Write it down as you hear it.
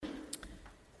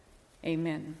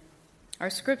Amen. Our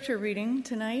scripture reading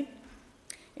tonight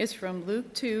is from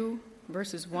Luke 2,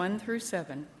 verses 1 through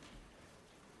 7.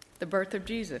 The birth of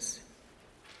Jesus.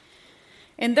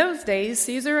 In those days,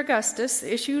 Caesar Augustus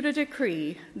issued a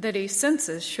decree that a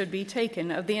census should be taken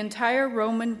of the entire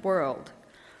Roman world.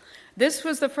 This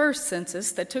was the first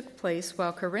census that took place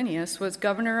while Quirinius was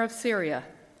governor of Syria,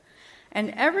 and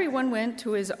everyone went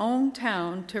to his own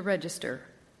town to register.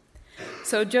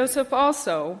 So Joseph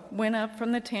also went up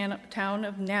from the town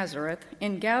of Nazareth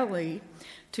in Galilee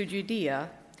to Judea,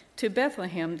 to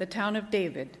Bethlehem, the town of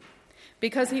David,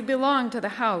 because he belonged to the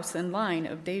house and line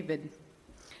of David.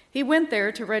 He went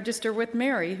there to register with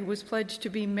Mary, who was pledged to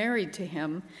be married to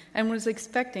him and was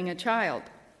expecting a child.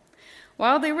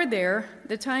 While they were there,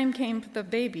 the time came for the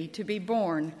baby to be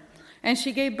born, and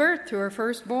she gave birth to her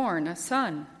firstborn, a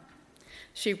son.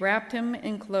 She wrapped him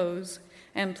in clothes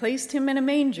and placed him in a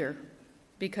manger,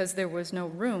 because there was no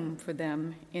room for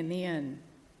them in the inn.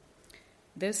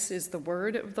 This is the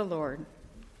word of the Lord.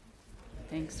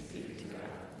 Thanks be to God.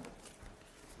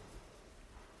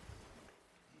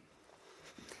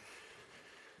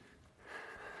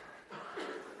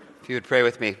 If you would pray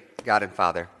with me, God and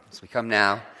Father, as we come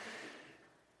now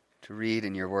to read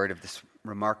in your word of this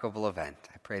remarkable event,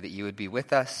 I pray that you would be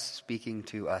with us, speaking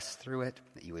to us through it,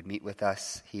 that you would meet with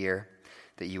us here,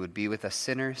 that you would be with us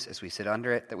sinners as we sit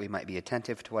under it, that we might be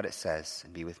attentive to what it says,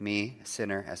 and be with me, a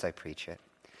sinner, as I preach it.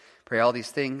 Pray all these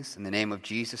things in the name of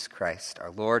Jesus Christ, our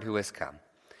Lord who has come.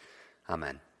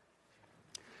 Amen.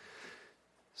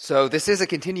 So this is a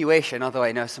continuation, although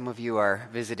I know some of you are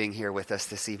visiting here with us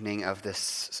this evening, of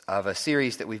a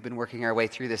series that we've been working our way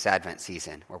through this Advent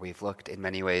season, where we've looked in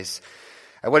many ways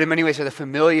at what in many ways are the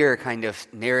familiar kind of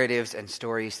narratives and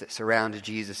stories that surround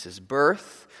Jesus'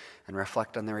 birth, and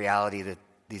reflect on the reality that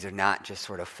these are not just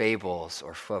sort of fables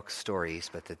or folk stories,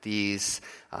 but that these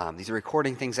are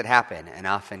recording things that happen, and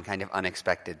often kind of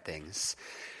unexpected things.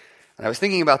 And I was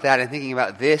thinking about that and thinking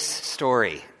about this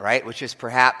story, right, which is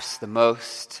perhaps the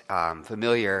most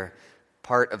familiar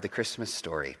part of the Christmas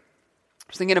story. I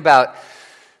was thinking about,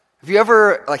 have you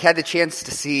ever had the chance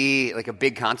to see a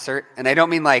big concert? And I don't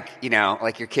mean like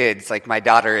your kids, like my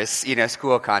daughter's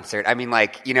school concert. I mean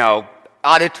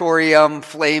auditorium,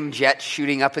 flame jets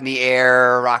shooting up in the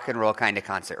air, rock and roll kind of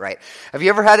concert, right? Have you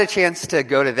ever had a chance to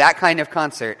go to that kind of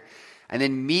concert and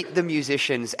then meet the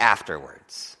musicians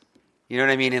afterwards? You know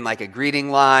what I mean? In a greeting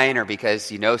line, or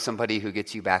because you know somebody who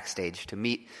gets you backstage to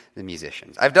meet the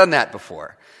musicians. I've done that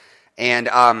before. And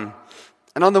on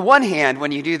the one hand,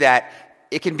 when you do that,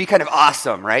 it can be kind of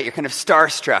awesome, right? You're kind of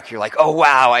starstruck. You're like, oh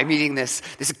wow, I'm meeting this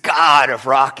god of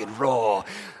rock and roll.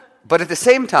 But at the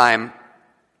same time,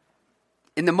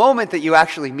 in the moment that you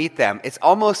actually meet them, it's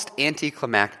almost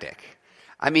anticlimactic.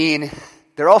 I mean,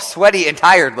 they're all sweaty and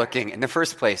tired looking in the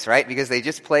first place, right? Because they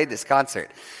just played this concert.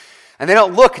 And they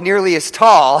don't look nearly as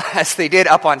tall as they did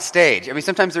up on stage. I mean,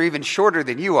 sometimes they're even shorter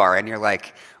than you are, and you're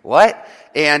like, what?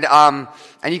 And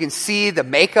you can see the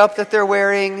makeup that they're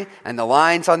wearing, and the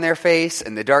lines on their face,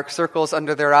 and the dark circles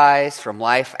under their eyes from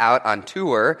life out on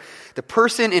tour. The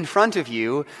person in front of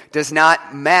you does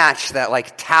not match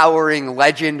that towering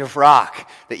legend of rock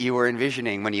that you were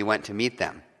envisioning when you went to meet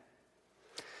them.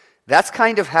 That's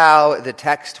kind of how the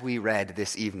text we read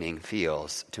this evening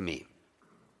feels to me.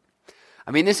 I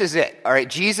mean, this is it, all right?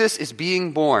 Jesus is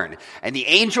being born, and the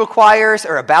angel choirs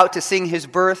are about to sing his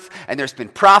birth, and there's been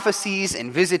prophecies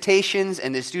and visitations,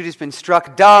 and this dude has been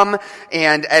struck dumb,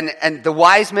 and the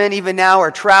wise men even now are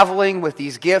traveling with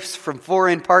these gifts from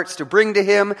foreign parts to bring to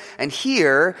him, and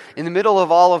here, in the middle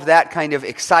of all of that kind of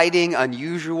exciting,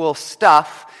 unusual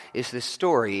stuff, is this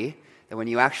story that when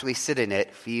you actually sit in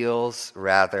it, feels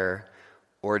rather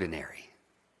ordinary.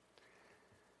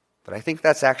 But I think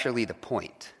that's actually the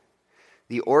point.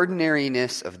 The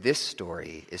ordinariness of this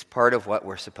story is part of what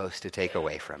we're supposed to take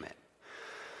away from it.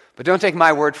 But don't take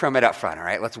my word from it up front, all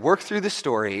right? Let's work through the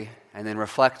story and then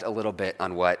reflect a little bit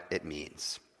on what it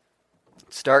means.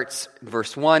 It starts in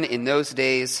verse 1. In those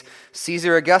days,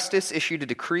 Caesar Augustus issued a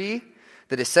decree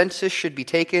that a census should be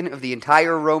taken of the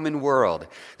entire Roman world.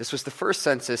 This was the first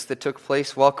census that took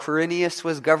place while Quirinius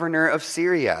was governor of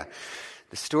Syria.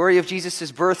 The story of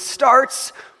Jesus' birth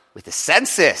starts with a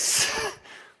census.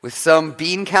 With some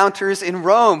bean counters in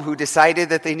Rome who decided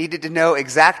that they needed to know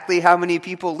exactly how many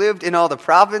people lived in all the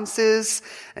provinces,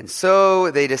 and so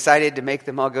they decided to make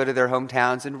them all go to their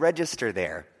hometowns and register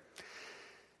there.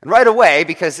 And right away,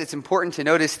 because it's important to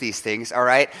notice these things, all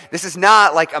right, this is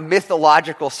not like a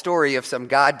mythological story of some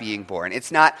God being born.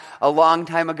 It's not a long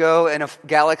time ago in a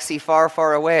galaxy far,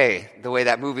 far away, the way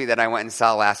that movie that I went and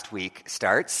saw last week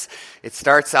starts. It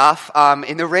starts off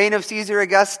in the reign of Caesar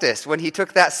Augustus, when he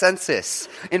took that census.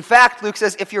 In fact, Luke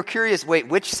says, if you're curious, wait,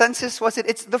 which census was it?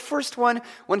 It's the first one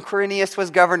when Quirinius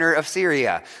was governor of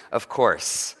Syria, of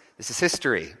course. This is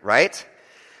history, right?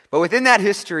 But within that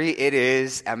history, it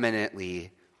is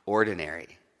eminently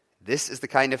ordinary. This is the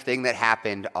kind of thing that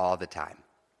happened all the time.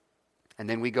 And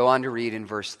then we go on to read in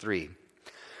verse 3.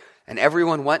 And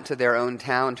everyone went to their own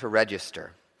town to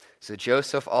register. So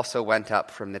Joseph also went up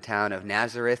from the town of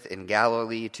Nazareth in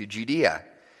Galilee to Judea,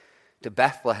 to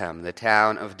Bethlehem, the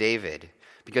town of David,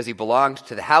 because he belonged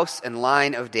to the house and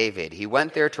line of David. He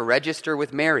went there to register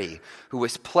with Mary, who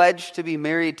was pledged to be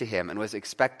married to him and was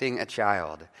expecting a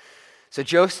child. So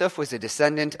Joseph was a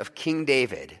descendant of King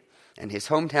David, and his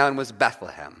hometown was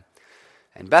Bethlehem.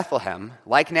 And Bethlehem,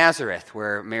 like Nazareth,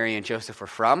 where Mary and Joseph were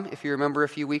from, if you remember a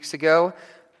few weeks ago,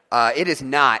 it is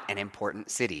not an important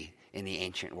city in the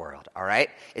ancient world, all right?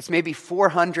 It's maybe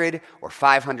 400 or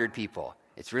 500 people.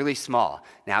 It's really small.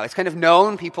 Now, it's kind of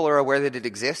known, people are aware that it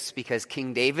exists because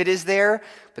King David is there,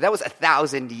 but that was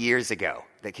 1,000 years ago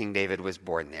that King David was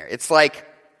born there. It's like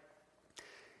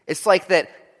that.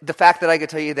 The fact that I could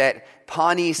tell you that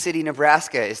Pawnee City,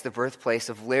 Nebraska is the birthplace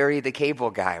of Larry the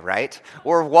Cable Guy, right?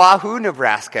 Or Wahoo,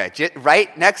 Nebraska,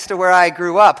 right next to where I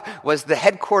grew up, was the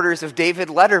headquarters of David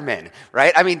Letterman,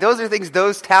 right? I mean, those are things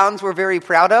those towns were very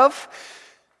proud of,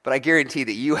 but I guarantee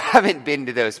that you haven't been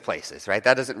to those places, right?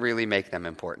 That doesn't really make them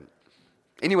important.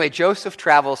 Anyway, Joseph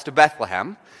travels to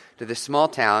Bethlehem, to this small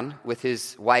town, with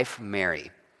his wife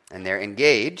Mary. And they're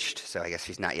engaged, so I guess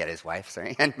she's not yet his wife,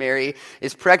 sorry, and Mary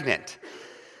is pregnant.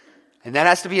 And that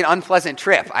has to be an unpleasant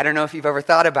trip. I don't know if you've ever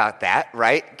thought about that,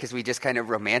 right? Because we just kind of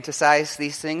romanticize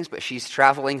these things, but she's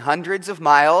traveling hundreds of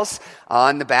miles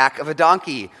on the back of a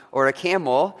donkey or a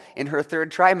camel in her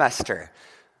third trimester,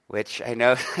 which I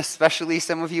know especially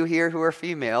some of you here who are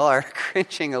female are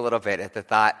cringing a little bit at the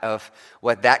thought of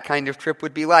what that kind of trip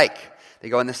would be like. They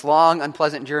go on this long,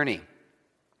 unpleasant journey.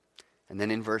 And then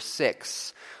in verse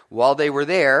 6, while they were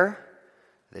there,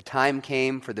 the time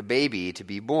came for the baby to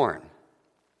be born,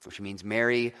 which means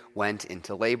Mary went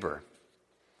into labor.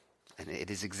 And it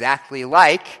is exactly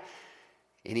like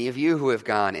any of you who have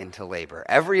gone into labor.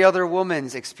 Every other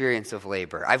woman's experience of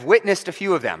labor. I've witnessed a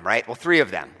few of them, right? Well, 3 of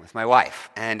them with my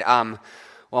wife. And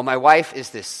my wife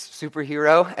is this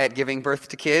superhero at giving birth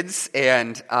to kids,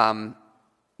 and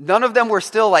none of them were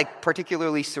still like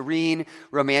particularly serene,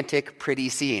 romantic, pretty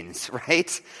scenes,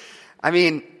 right? I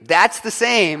mean, that's the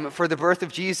same for the birth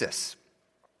of Jesus.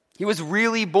 He was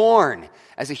really born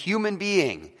as a human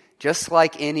being, just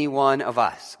like any one of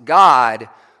us. God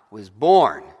was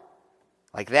born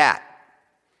like that.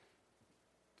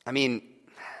 I mean,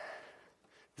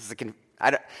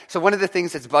 so one of the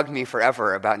things that's bugged me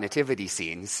forever about nativity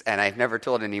scenes, and I've never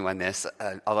told anyone this,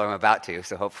 although I'm about to,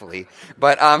 so hopefully,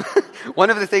 but one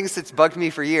of the things that's bugged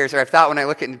me for years, or I've thought when I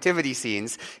look at nativity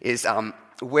scenes, is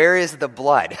where is the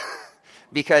blood?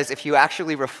 Because if you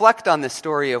actually reflect on the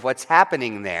story of what's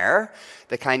happening there,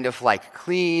 the kind of like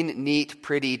clean, neat,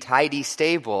 pretty, tidy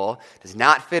stable does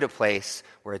not fit a place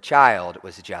where a child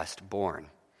was just born.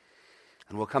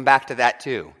 And we'll come back to that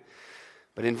too.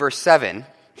 But in verse 7,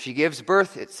 she gives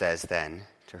birth, it says then,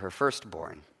 to her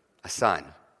firstborn, a son.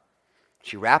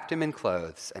 She wrapped him in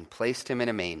clothes and placed him in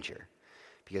a manger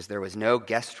because there was no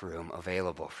guest room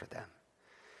available for them.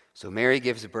 So Mary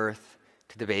gives birth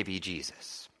to the baby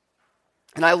Jesus.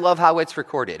 And I love how it's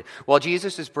recorded. While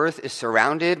Jesus' birth is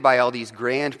surrounded by all these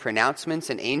grand pronouncements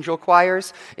and angel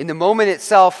choirs, in the moment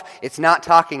itself, it's not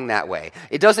talking that way.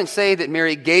 It doesn't say that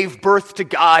Mary gave birth to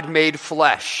God made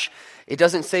flesh. It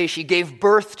doesn't say she gave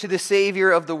birth to the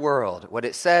Savior of the world. What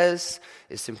it says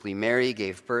is simply Mary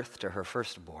gave birth to her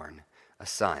firstborn, a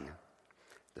son.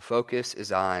 The focus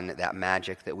is on that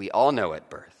magic that we all know at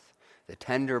birth, the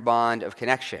tender bond of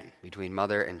connection between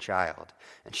mother and child.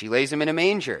 And she lays him in a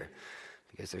manger,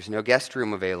 because there's no guest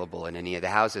room available in any of the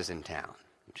houses in town,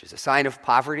 which is a sign of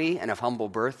poverty and of humble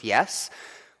birth, yes,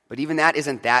 but even that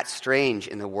isn't that strange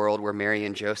in the world where Mary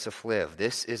and Joseph live.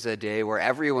 This is a day where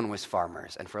everyone was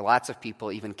farmers, and for lots of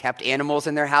people even kept animals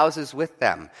in their houses with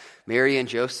them. Mary and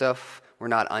Joseph were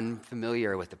not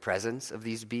unfamiliar with the presence of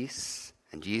these beasts,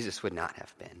 and Jesus would not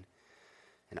have been.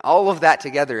 And all of that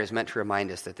together is meant to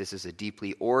remind us that this is a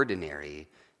deeply ordinary,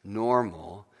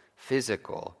 normal,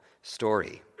 physical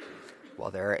story. While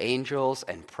there are angels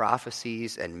and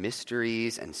prophecies and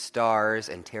mysteries and stars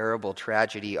and terrible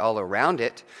tragedy all around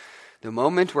it, the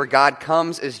moment where God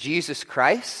comes as Jesus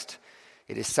Christ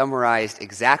it is summarized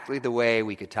exactly the way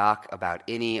we could talk about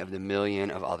any of the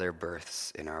million of other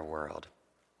births in our world.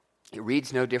 It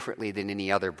reads no differently than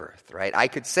any other birth, right? I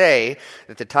could say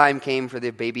that the time came for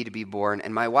the baby to be born,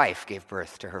 and my wife gave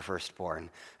birth to her firstborn,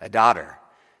 a daughter,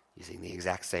 using the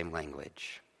exact same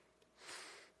language.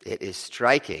 It is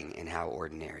striking in how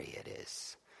ordinary it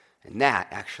is. And that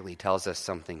actually tells us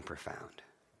something profound.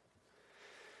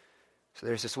 So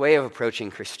there's this way of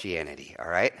approaching Christianity, all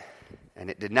right? And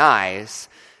it denies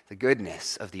the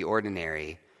goodness of the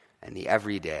ordinary and the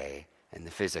everyday and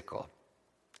the physical.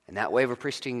 And that way of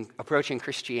approaching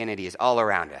Christianity is all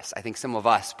around us. I think some of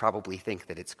us probably think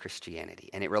that it's Christianity.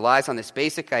 And it relies on this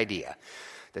basic idea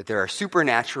that there are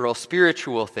supernatural,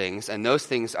 spiritual things, and those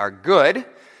things are good,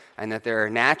 and that there are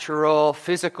natural,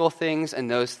 physical things,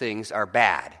 and those things are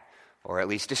bad, or at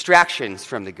least distractions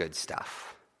from the good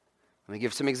stuff. Let me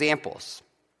give some examples.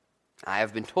 I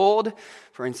have been told,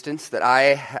 for instance, that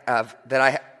I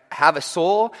have a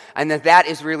soul, and that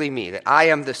is really me, that I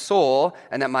am the soul,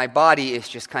 and that my body is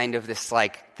just kind of this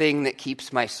thing that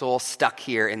keeps my soul stuck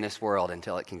here in this world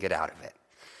until it can get out of it.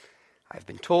 I've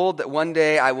been told that one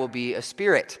day I will be a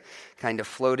spirit, kind of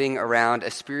floating around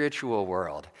a spiritual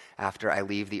world after I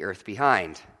leave the earth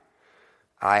behind.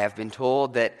 I have been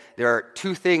told that there are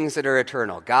two things that are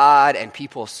eternal, God and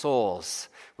people's souls,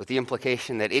 with the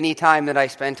implication that any time that I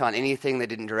spent on anything that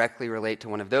didn't directly relate to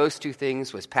one of those two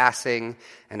things was passing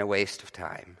and a waste of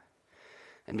time.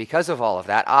 And because of all of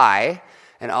that, I,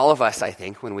 and all of us, I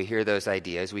think, when we hear those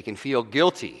ideas, we can feel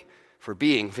guilty for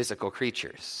being physical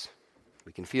creatures.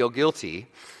 We can feel guilty,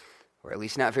 or at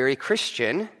least not very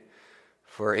Christian,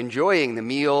 for enjoying the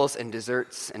meals and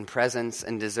desserts and presents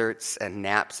and desserts and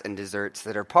naps and desserts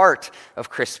that are part of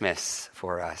Christmas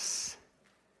for us.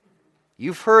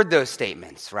 You've heard those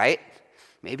statements, right?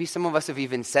 Maybe some of us have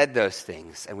even said those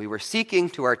things, and we were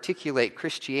seeking to articulate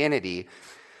Christianity,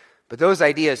 but those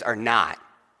ideas are not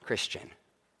Christian.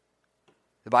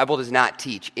 The Bible does not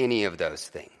teach any of those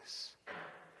things.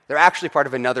 They're actually part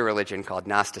of another religion called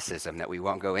Gnosticism that we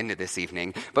won't go into this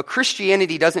evening, but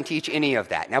Christianity doesn't teach any of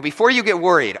that. Now, before you get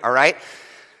worried, all right,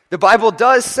 the Bible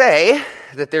does say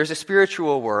that there's a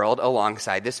spiritual world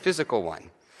alongside this physical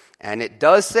one. And it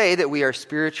does say that we are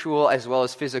spiritual as well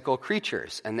as physical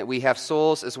creatures, and that we have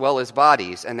souls as well as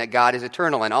bodies, and that God is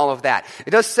eternal, and all of that.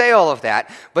 It does say all of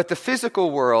that, but the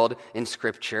physical world in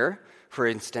Scripture, for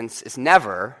instance, is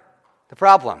never the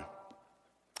problem.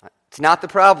 It's not the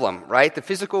problem, right? The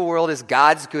physical world is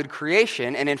God's good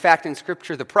creation, and in fact, in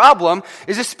Scripture, the problem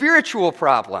is a spiritual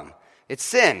problem. It's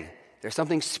sin. There's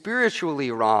something spiritually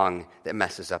wrong that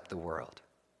messes up the world.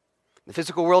 The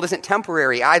physical world isn't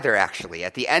temporary either, actually.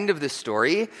 At the end of the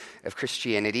story of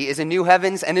Christianity is a new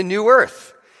heavens and a new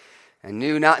earth. And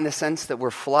new not in the sense that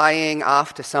we're flying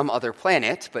off to some other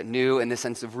planet, but new in the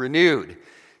sense of renewed.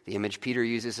 The image Peter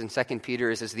uses in 2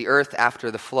 Peter is as the earth after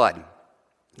the flood.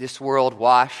 This world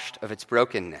washed of its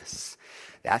brokenness.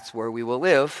 That's where we will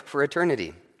live for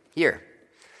eternity, here.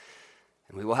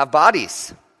 And we will have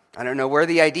bodies. I don't know where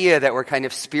the idea that we're kind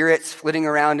of spirits flitting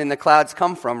around in the clouds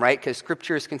come from, right? Because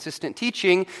Scripture's consistent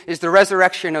teaching is the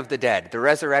resurrection of the dead, the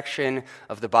resurrection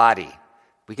of the body.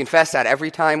 We confess that every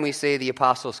time we say the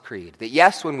Apostles' Creed, that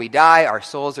yes, when we die, our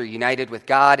souls are united with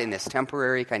God in this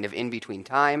temporary kind of in-between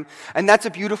time, and that's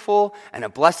a beautiful and a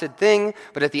blessed thing,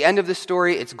 but at the end of the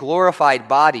story, it's glorified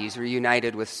bodies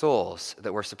reunited with souls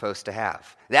that we're supposed to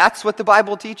have. That's what the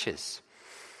Bible teaches.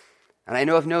 And I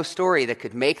know of no story that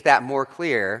could make that more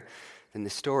clear than the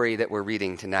story that we're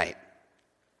reading tonight.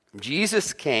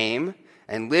 Jesus came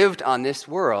and lived on this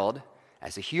world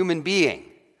as a human being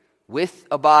with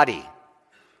a body.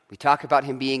 We talk about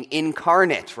him being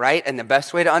incarnate, right? And the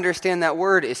best way to understand that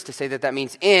word is to say that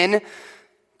means in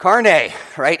carne,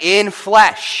 right? In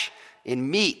flesh, in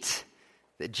meat.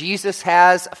 That Jesus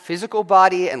has a physical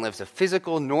body and lives a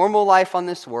physical, normal life on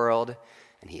this world,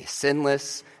 and he is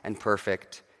sinless and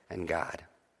perfect and God.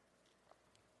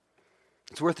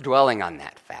 It's worth dwelling on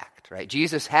that fact, right?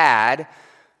 Jesus had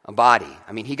a body.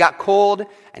 I mean, he got cold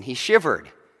and he shivered.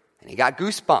 And he got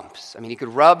goosebumps. I mean, he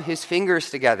could rub his fingers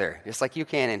together, just like you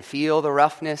can, and feel the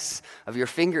roughness of your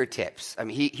fingertips. I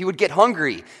mean, he would get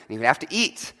hungry, and he would have to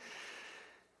eat.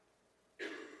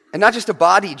 And not just a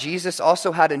body, Jesus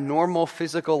also had a normal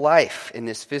physical life in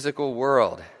this physical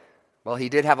world. While he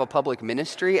did have a public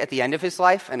ministry at the end of his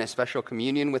life and a special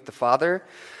communion with the Father,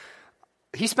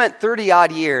 he spent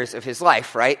 30-odd years of his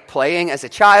life, right, playing as a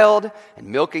child and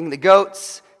milking the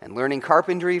goats and learning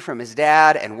carpentry from his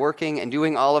dad and working and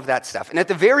doing all of that stuff. And at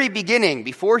the very beginning,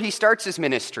 before he starts his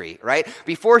ministry, right,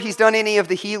 before he's done any of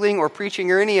the healing or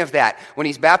preaching or any of that, when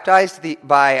he's baptized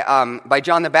by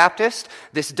John the Baptist,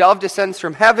 this dove descends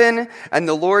from heaven, and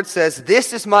the Lord says,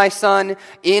 "This is my Son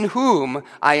in whom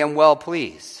I am well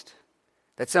pleased."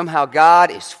 That somehow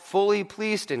God is fully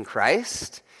pleased in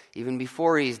Christ, even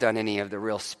before he's done any of the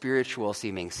real spiritual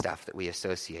seeming stuff that we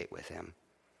associate with him.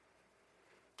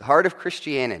 The heart of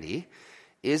Christianity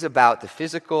is about the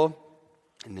physical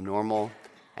and the normal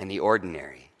and the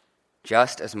ordinary,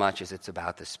 just as much as it's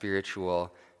about the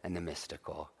spiritual and the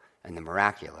mystical and the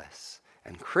miraculous.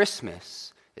 And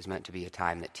Christmas is meant to be a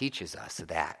time that teaches us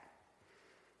that.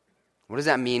 What does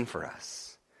that mean for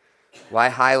us? Why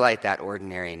highlight that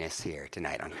ordinariness here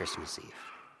tonight on Christmas Eve?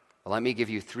 Well, let me give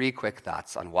you 3 quick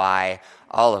thoughts on why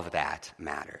all of that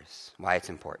matters, why it's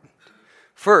important.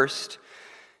 First,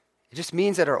 it just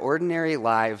means that our ordinary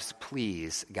lives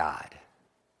please God.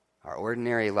 Our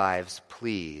ordinary lives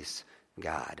please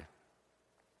God.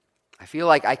 I feel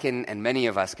like I can, and many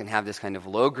of us can have this kind of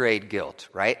low-grade guilt,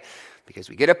 right? Because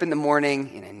we get up in the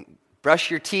morning and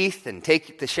brush your teeth and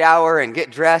take the shower and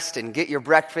get dressed and get your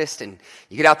breakfast, and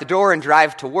you get out the door and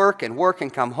drive to work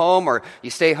and come home, or you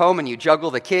stay home and you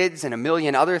juggle the kids and a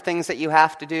million other things that you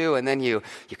have to do, and then you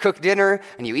cook dinner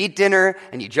and you eat dinner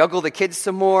and you juggle the kids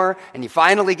some more, and you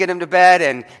finally get them to bed,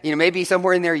 and maybe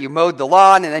somewhere in there you mowed the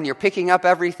lawn, and then you're picking up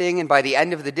everything, and by the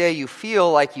end of the day you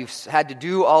feel like you've had to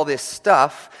do all this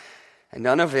stuff, and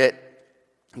none of it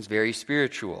is very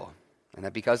spiritual. And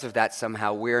that because of that,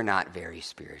 somehow we're not very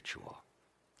spiritual,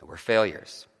 that we're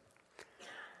failures.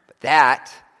 But that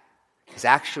is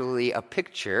actually a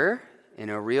picture, in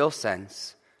a real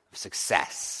sense, of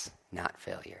success, not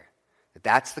failure.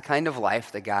 That's the kind of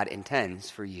life that God intends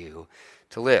for you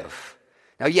to live.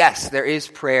 Now, yes, there is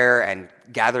prayer and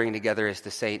gathering together as the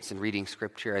saints and reading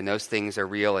Scripture, and those things are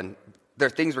real, and they're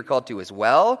things we're called to as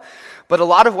well. But a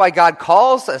lot of why God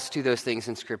calls us to those things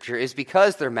in Scripture is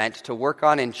because they're meant to work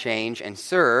on and change and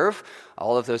serve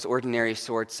all of those ordinary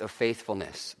sorts of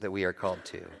faithfulness that we are called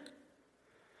to.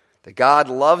 That God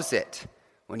loves it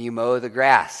when you mow the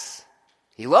grass.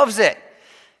 He loves it.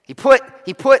 He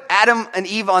put Adam and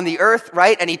Eve on the earth,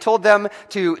 right? And he told them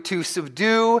to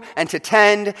subdue and to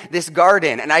tend this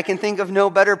garden. And I can think of no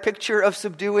better picture of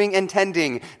subduing and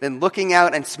tending than looking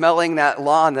out and smelling that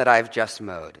lawn that I've just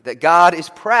mowed. That God is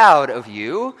proud of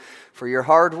you for your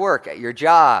hard work at your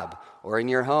job or in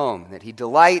your home. That he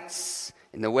delights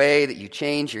in the way that you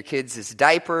change your kids'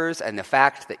 diapers and the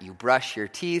fact that you brush your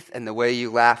teeth and the way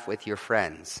you laugh with your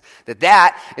friends.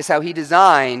 That is how he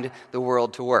designed the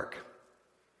world to work.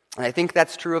 And I think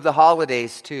that's true of the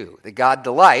holidays too. That God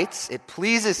delights, it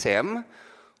pleases him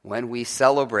when we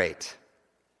celebrate.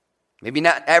 Maybe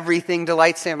not everything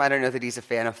delights him. I don't know that he's a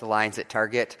fan of the lines at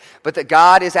Target. But that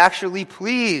God is actually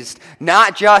pleased,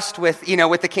 not just with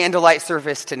the candlelight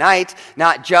service tonight,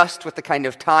 not just with the kind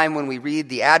of time when we read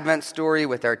the Advent story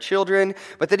with our children,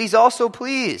 but that he's also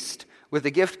pleased with the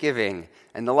gift giving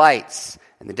and the lights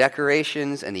and the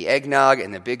decorations and the eggnog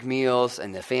and the big meals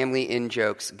and the family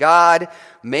in-jokes. God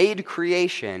made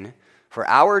creation for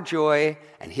our joy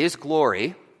and his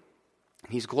glory.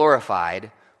 He's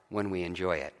glorified when we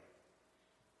enjoy it.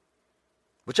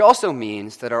 Which also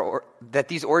means that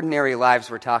these ordinary lives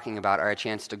we're talking about are a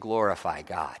chance to glorify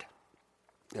God.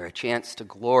 They're a chance to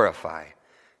glorify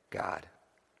God.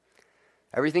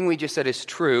 Everything we just said is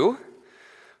true,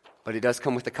 but it does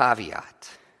come with a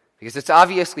caveat. Because it's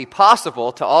obviously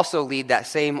possible to also lead that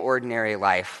same ordinary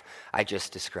life I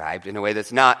just described in a way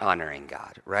that's not honoring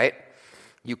God, right?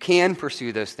 You can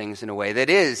pursue those things in a way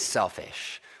that is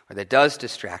selfish or that does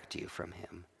distract you from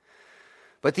him.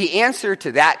 But the answer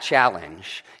to that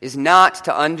challenge is not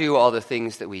to undo all the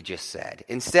things that we just said.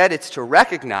 Instead, it's to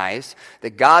recognize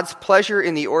that God's pleasure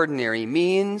in the ordinary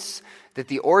means that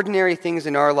the ordinary things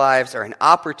in our lives are an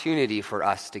opportunity for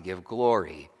us to give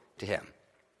glory to him.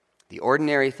 The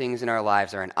ordinary things in our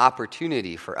lives are an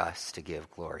opportunity for us to give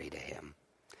glory to him.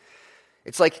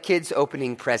 It's like kids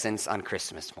opening presents on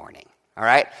Christmas morning, all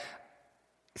right?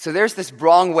 So there's this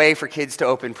wrong way for kids to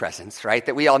open presents, right,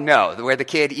 that we all know, where the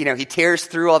kid, he tears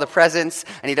through all the presents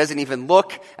and he doesn't even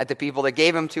look at the people that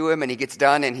gave them to him, and he gets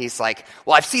done and he's like,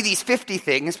 well, I see these 50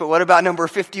 things, but what about number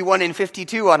 51 and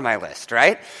 52 on my list,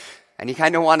 right? And you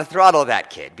kind of want to throttle that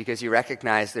kid because you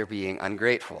recognize they're being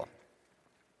ungrateful.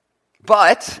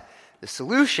 But the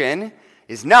solution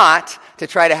is not to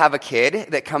try to have a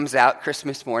kid that comes out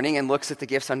Christmas morning and looks at the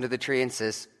gifts under the tree and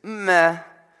says, meh,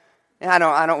 I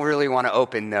don't really want to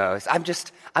open those. I'm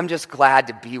just glad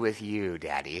to be with you,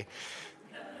 Daddy.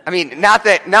 I mean, not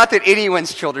that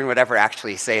anyone's children would ever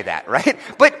actually say that, right?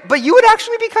 But you would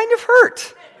actually be kind of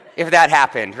hurt if that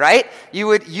happened, right?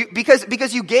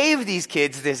 Because you gave these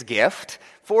kids this gift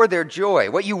for their joy.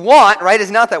 What you want, right,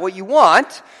 is not that. What you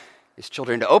want is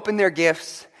children to open their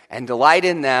gifts and delight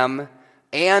in them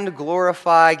and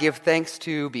glorify, give thanks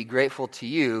to, be grateful to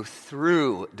you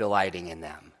through delighting in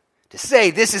them. To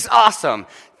say, this is awesome.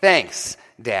 Thanks,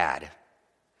 Dad.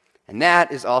 And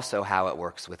that is also how it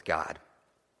works with God.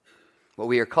 What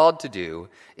we are called to do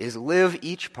is live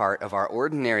each part of our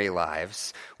ordinary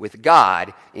lives with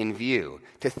God in view,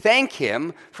 to thank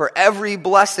Him for every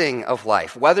blessing of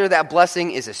life, whether that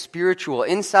blessing is a spiritual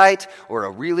insight or a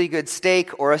really good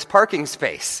steak or a parking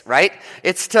space, right?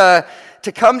 It's to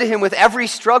come to Him with every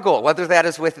struggle, whether that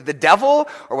is with the devil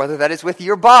or whether that is with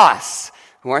your boss,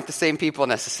 who aren't the same people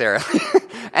necessarily.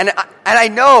 and I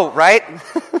know, right?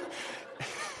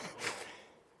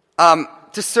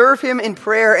 To serve Him in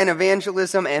prayer and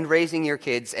evangelism and raising your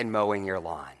kids and mowing your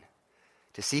lawn.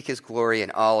 To seek His glory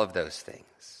in all of those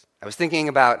things. I was thinking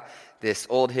about this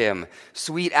old hymn,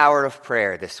 Sweet Hour of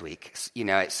Prayer, this week. You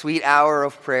know, Sweet Hour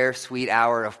of Prayer, Sweet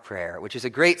Hour of Prayer, which is a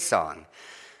great song.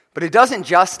 But it doesn't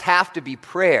just have to be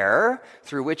prayer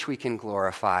through which we can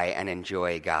glorify and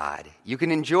enjoy God. You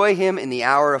can enjoy Him in the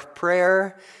hour of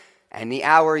prayer and the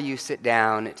hour you sit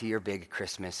down to your big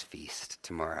Christmas feast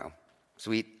tomorrow.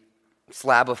 Sweet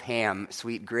slab of ham,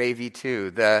 sweet gravy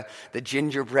too. The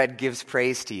gingerbread gives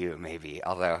praise to you, maybe,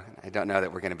 although I don't know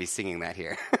that we're going to be singing that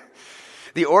here.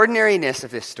 The ordinariness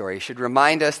of this story should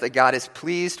remind us that God is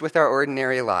pleased with our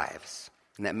ordinary lives,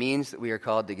 and that means that we are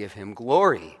called to give Him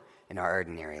glory in our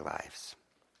ordinary lives.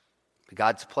 But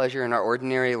God's pleasure in our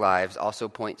ordinary lives also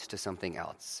points to something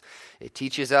else. It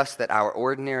teaches us that our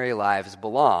ordinary lives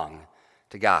belong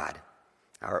to God.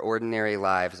 Our ordinary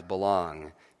lives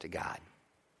belong to God.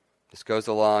 This goes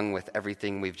along with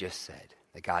everything we've just said,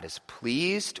 that God is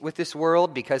pleased with this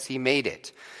world because He made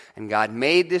it, and God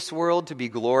made this world to be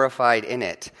glorified in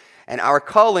it. And our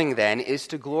calling then is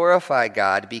to glorify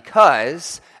God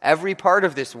because every part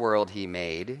of this world He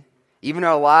made, even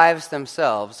our lives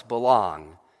themselves,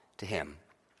 belong to Him.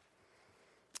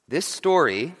 This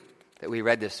story that we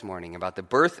read this morning about the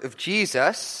birth of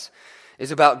Jesus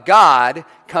is about God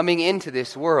coming into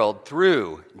this world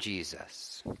through Jesus.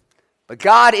 But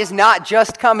God is not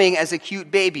just coming as a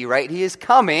cute baby, right? He is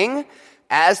coming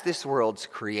as this world's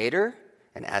creator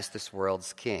and as this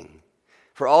world's king.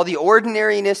 For all the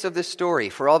ordinariness of the story,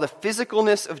 for all the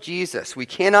physicalness of Jesus, we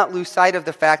cannot lose sight of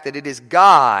the fact that it is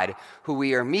God who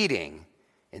we are meeting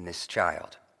in this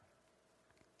child.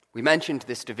 We mentioned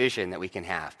this division that we can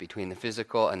have between the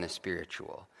physical and the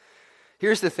spiritual.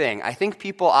 Here's the thing. I think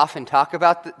people often talk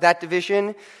about that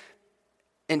division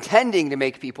intending to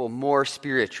make people more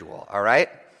spiritual, all right?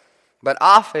 But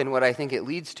often what I think it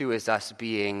leads to is us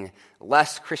being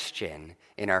less Christian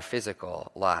in our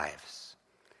physical lives.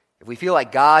 If we feel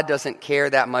like God doesn't care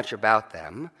that much about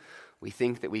them, we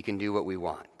think that we can do what we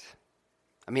want.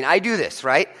 I mean, I do this,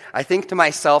 right? I think to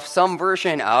myself some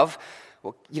version of,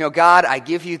 well, you know, God, I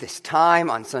give you this time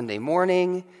on Sunday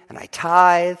morning, and I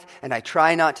tithe, and I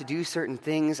try not to do certain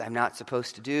things I'm not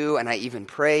supposed to do, and I even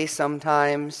pray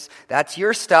sometimes. That's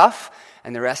your stuff,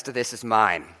 and the rest of this is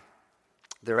mine.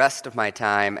 The rest of my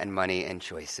time and money and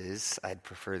choices, I'd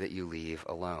prefer that you leave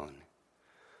alone.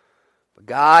 But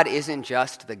God isn't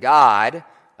just the God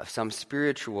of some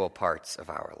spiritual parts of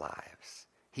our lives.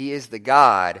 He is the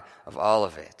God of all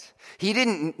of it. He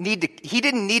didn't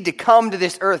need to come to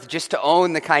this earth just to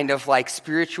own the kind of like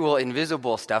spiritual,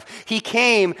 invisible stuff. He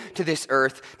came to this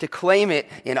earth to claim it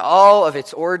in all of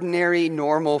its ordinary,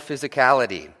 normal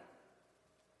physicality.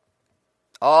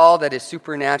 All that is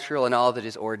supernatural and all that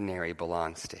is ordinary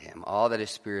belongs to Him. All that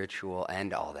is spiritual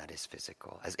and all that is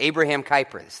physical. As Abraham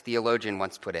Kuyper, this theologian,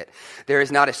 once put it, there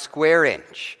is not a square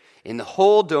inch in the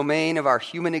whole domain of our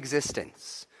human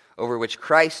existence over which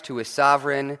Christ, who is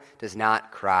sovereign, does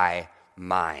not cry,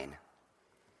 mine.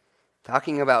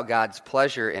 Talking about God's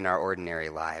pleasure in our ordinary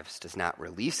lives does not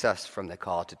release us from the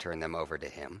call to turn them over to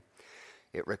Him.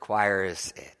 It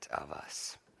requires it of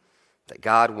us. That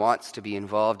God wants to be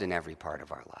involved in every part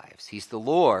of our lives. He's the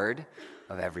Lord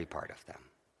of every part of them.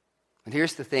 And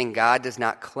here's the thing, God does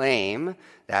not claim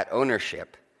that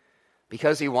ownership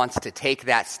because He wants to take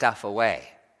that stuff away.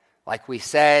 Like we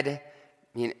said,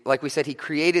 He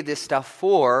created this stuff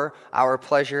for our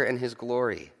pleasure and His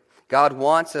glory. God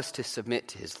wants us to submit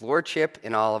to His lordship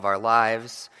in all of our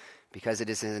lives because it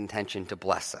is His intention to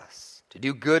bless us, to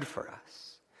do good for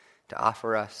us, to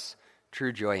offer us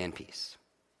true joy and peace.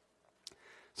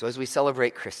 So as we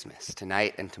celebrate Christmas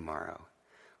tonight and tomorrow,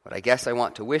 what I guess I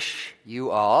want to wish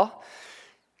you all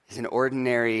is an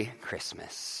ordinary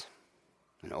Christmas.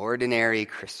 An ordinary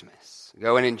Christmas.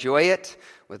 Go and enjoy it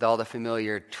with all the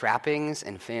familiar trappings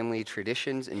and family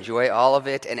traditions. Enjoy all of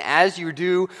it. And as you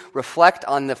do, reflect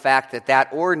on the fact that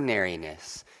that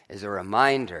ordinariness is a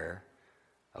reminder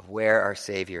of where our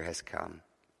Savior has come.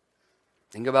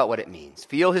 Think about what it means.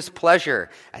 Feel his pleasure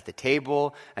at the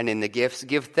table and in the gifts.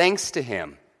 Give thanks to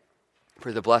him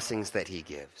for the blessings that he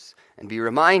gives. And be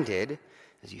reminded,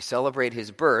 as you celebrate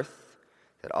his birth,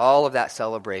 that all of that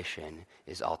celebration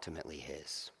is ultimately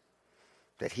his.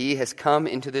 That he has come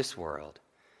into this world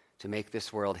to make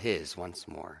this world his once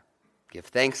more. Give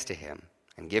thanks to him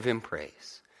and give him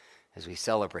praise as we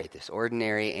celebrate this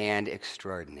ordinary and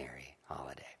extraordinary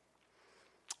holiday.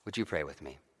 Would you pray with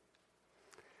me?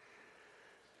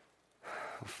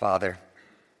 Father,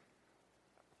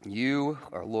 you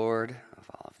are Lord of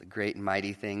all of the great and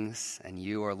mighty things, and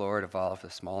you are Lord of all of the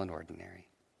small and ordinary.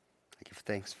 I give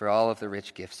thanks for all of the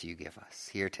rich gifts you give us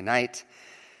here tonight,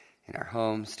 in our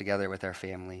homes, together with our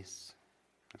families.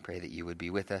 I pray that you would be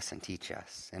with us and teach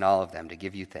us in all of them to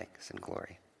give you thanks and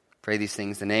glory. Pray these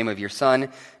things in the name of your Son,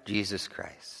 Jesus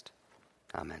Christ.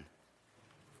 Amen.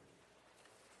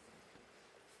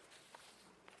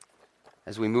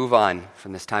 As we move on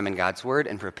from this time in God's Word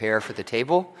and prepare for the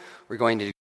table, we're going to